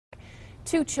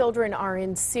Two children are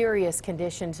in serious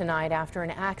condition tonight after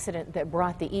an accident that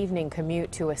brought the evening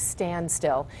commute to a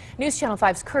standstill. News Channel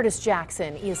 5's Curtis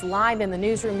Jackson is live in the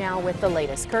newsroom now with the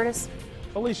latest. Curtis?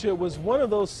 Alicia, it was one of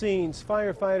those scenes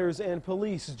firefighters and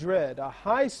police dread. A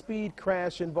high-speed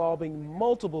crash involving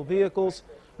multiple vehicles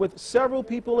with several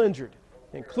people injured,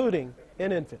 including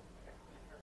an infant.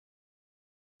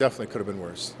 Definitely could have been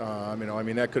worse.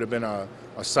 That could have been a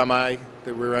semi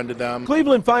that rear-ended them.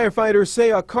 Cleveland firefighters say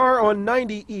a car on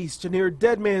 90 East near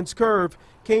Dead Man's Curve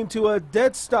came to a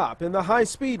dead stop in the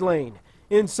high-speed lane.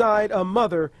 Inside, a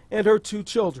mother and her two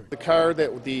children. The car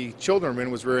that the children were in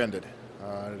was rear-ended.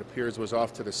 It appears was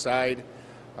off to the side.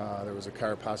 There was a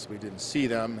car possibly didn't see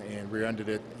them and rear-ended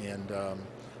it, and there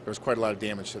was quite a lot of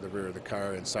damage to the rear of the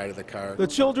car and side of the car. The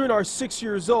children are 6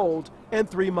 years old and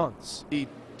 3 months. The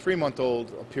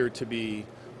 3-month-old appeared to be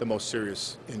the most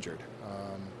serious injured.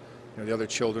 The other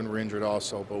children were injured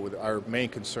also, but our main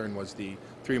concern was the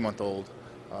 3-month-old.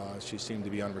 She seemed to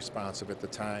be unresponsive at the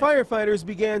time. Firefighters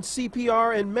began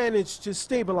CPR and managed to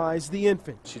stabilize the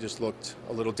infant. She just looked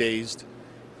a little dazed.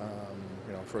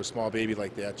 For a small baby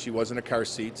like that. She was in a car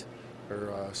seat.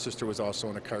 Her sister was also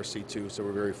in a car seat too, so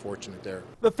we're very fortunate there.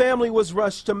 The family was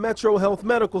rushed to Metro Health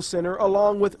Medical Center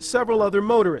along with several other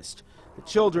motorists. The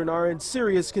children are in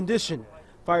serious condition.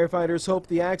 Firefighters hope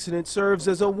the accident serves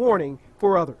as a warning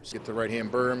for others. Get the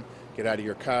right-hand berm, get out of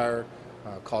your car,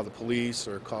 call the police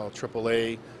or call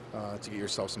AAA to get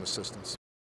yourself some assistance.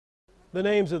 The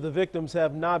names of the victims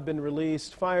have not been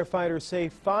released. Firefighters say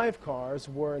 5 cars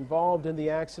were involved in the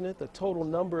accident. The total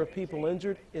number of people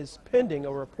injured is pending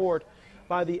a report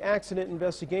by the Accident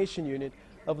Investigation Unit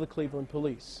of the Cleveland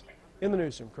Police. In the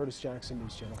newsroom, Curtis Jackson,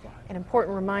 News Channel 5. An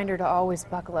important reminder to always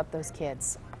buckle up those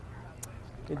kids.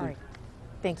 Indeed. All right.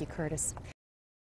 Thank you, Curtis.